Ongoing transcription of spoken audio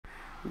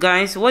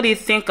Guys, what do you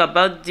think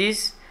about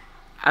this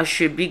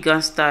Asoebi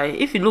gown style?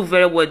 If you look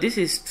very well, this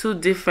is two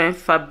different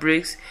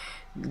fabrics.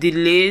 The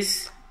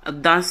lace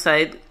down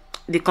side,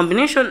 the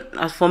combination,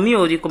 as for me,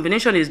 the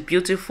combination is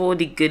beautiful.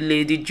 The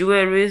gele, the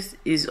jewelry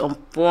is on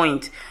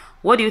point.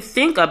 What do you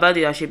think about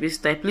the Asoebi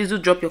style? Please do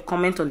drop your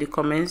comment on the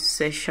comment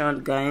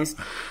section, guys.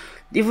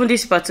 Even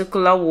this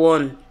particular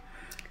one,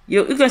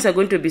 you guys are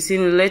going to be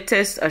seeing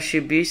latest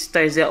Asoebi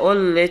styles. They're all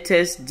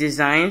latest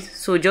designs,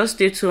 so just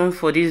stay tuned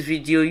for this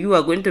video. You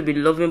are going to be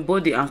loving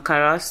both the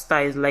Ankara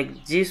styles,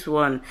 like this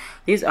one.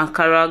 This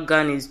Ankara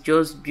gown is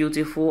just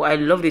beautiful. I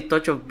love the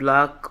touch of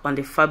black on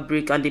the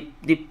fabric, and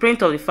the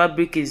print of the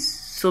fabric is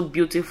so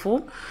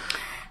beautiful.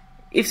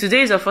 If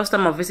today is your first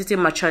time of visiting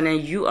my channel,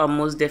 you are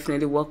most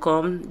definitely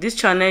welcome. This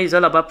channel is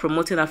all about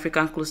promoting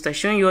African clothes style,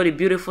 showing you all the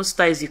beautiful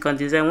styles you can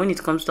design when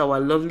it comes to our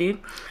lovely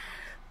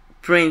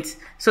print.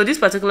 So this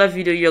particular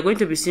video, you are going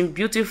to be seeing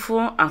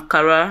beautiful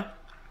Ankara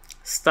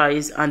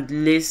styles and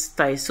lace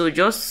styles. So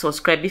just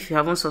subscribe if you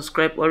haven't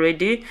subscribed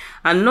already,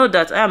 and know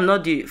that I am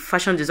not the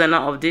fashion designer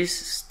of these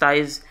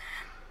styles.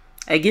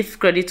 I give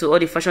credit to all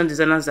the fashion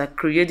designers that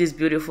create these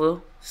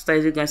beautiful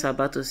styles you guys are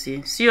about to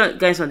see. See you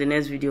guys on the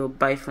next video.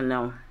 Bye for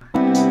now.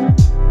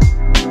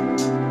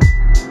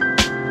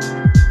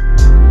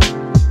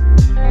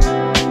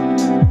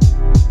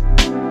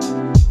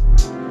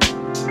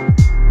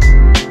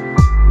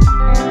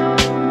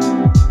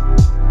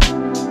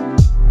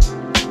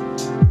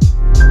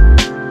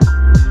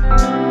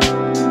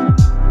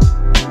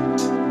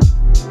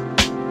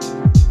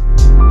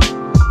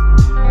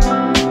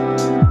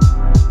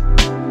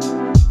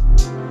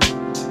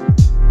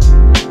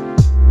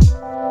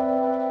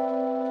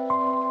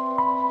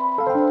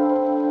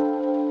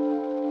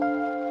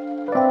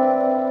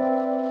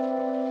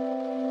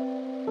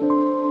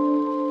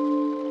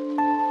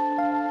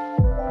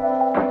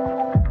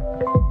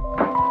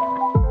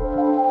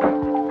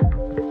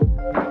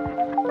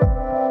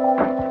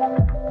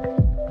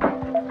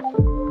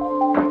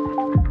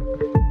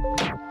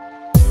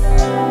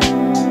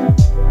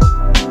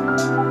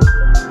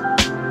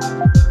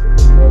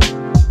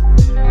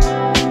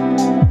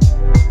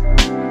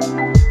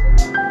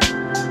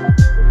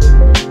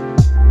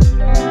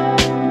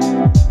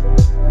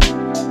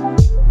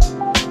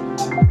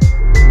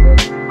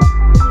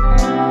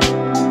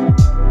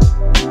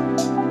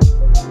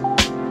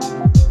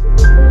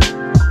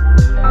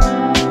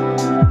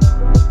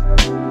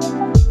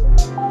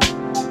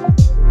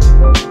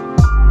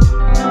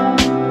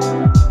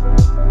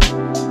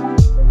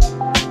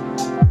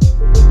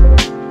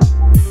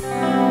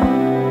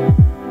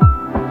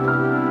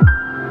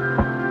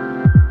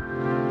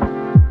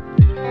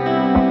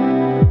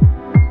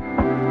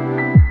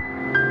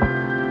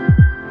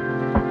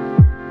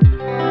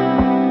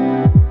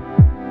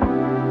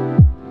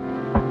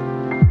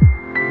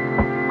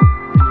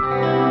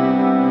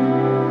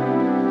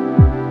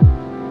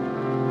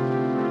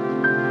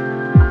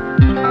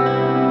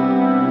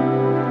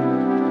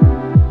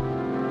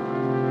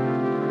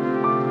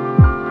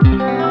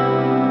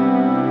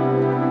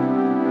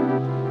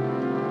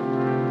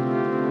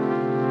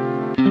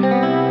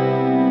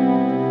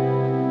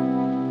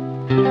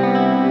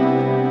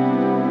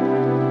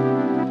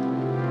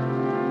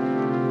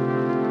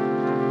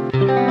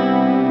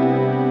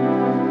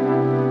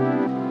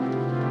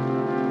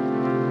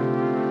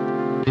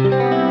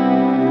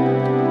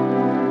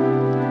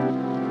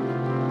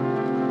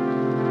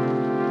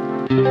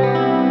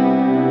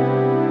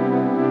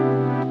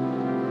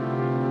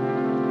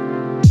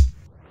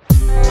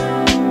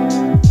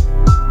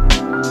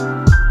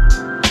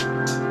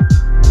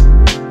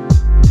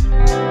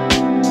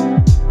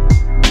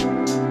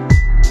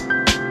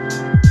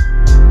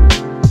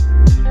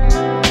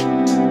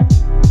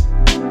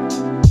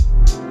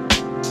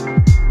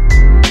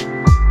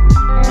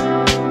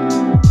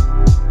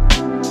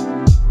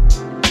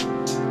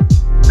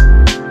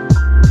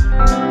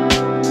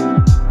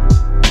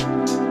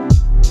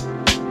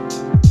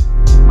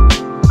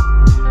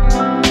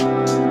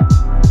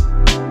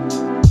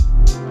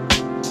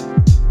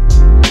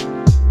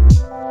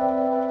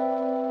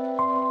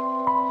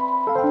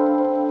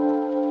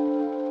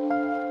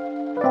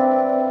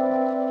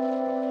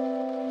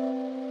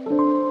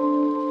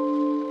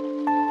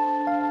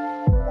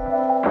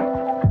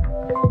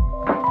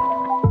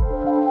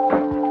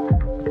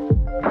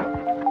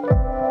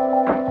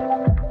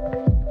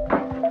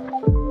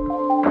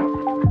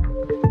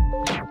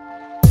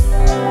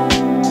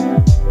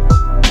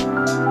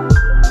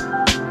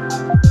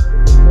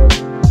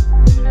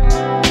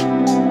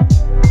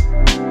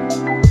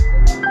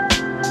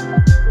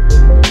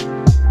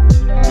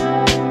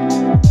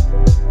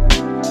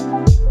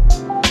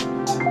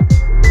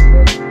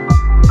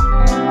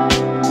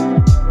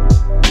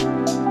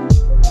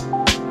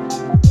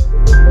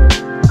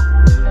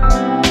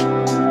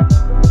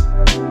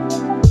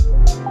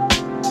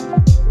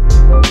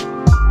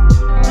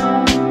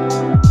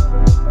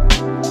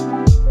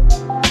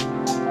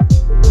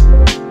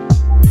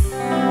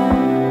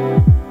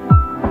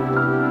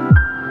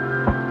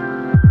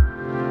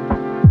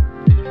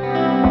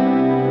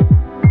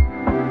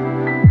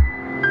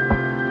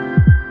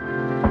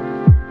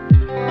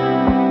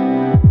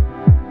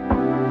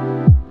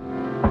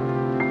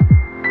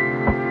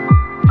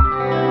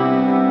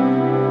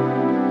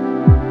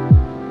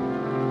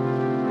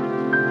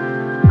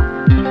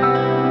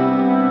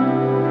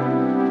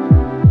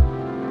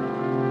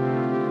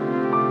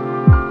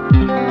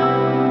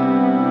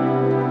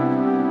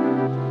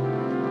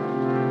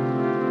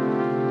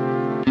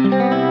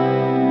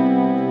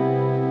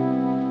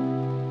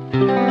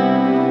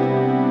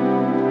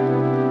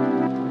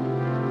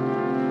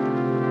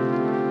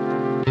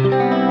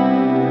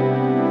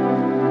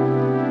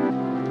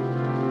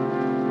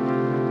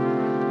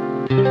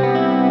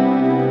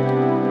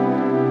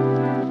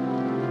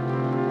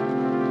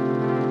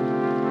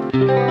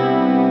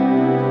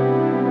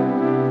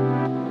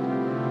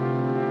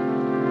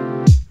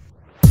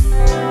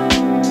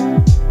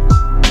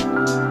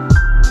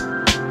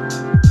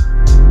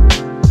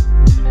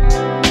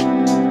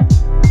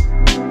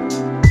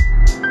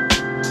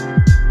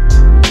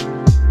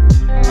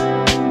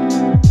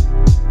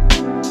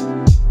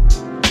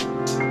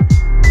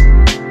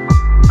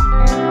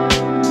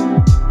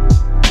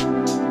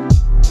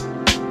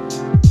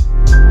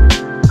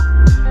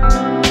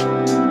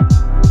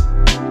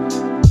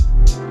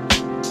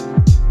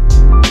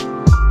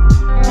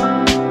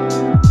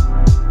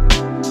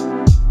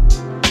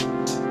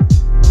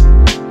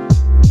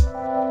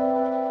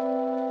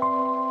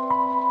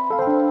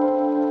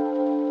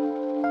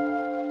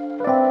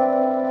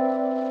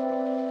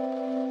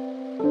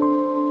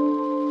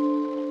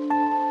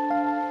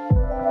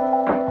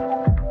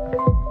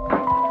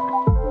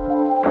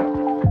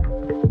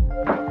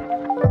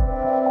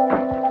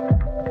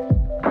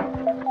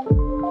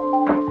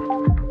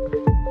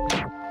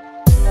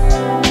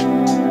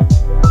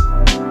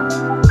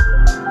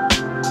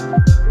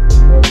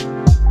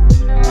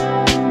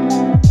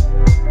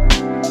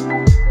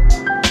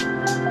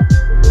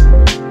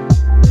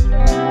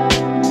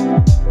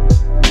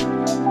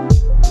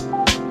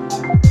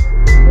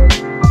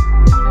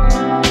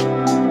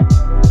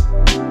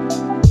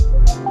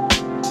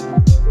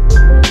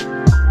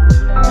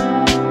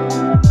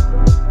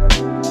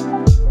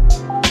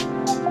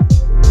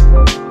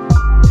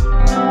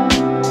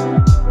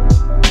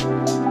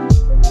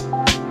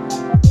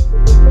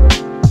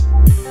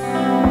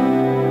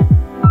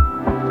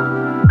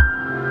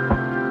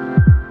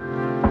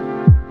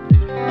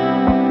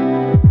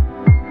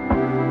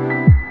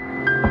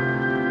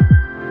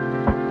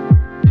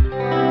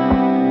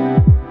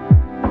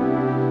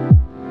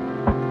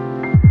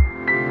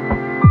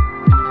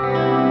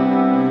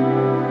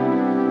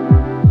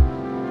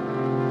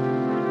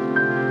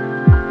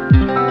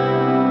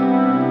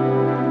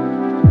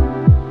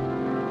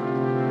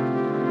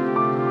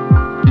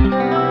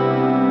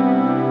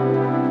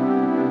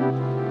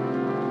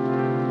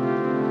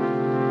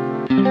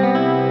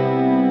 you.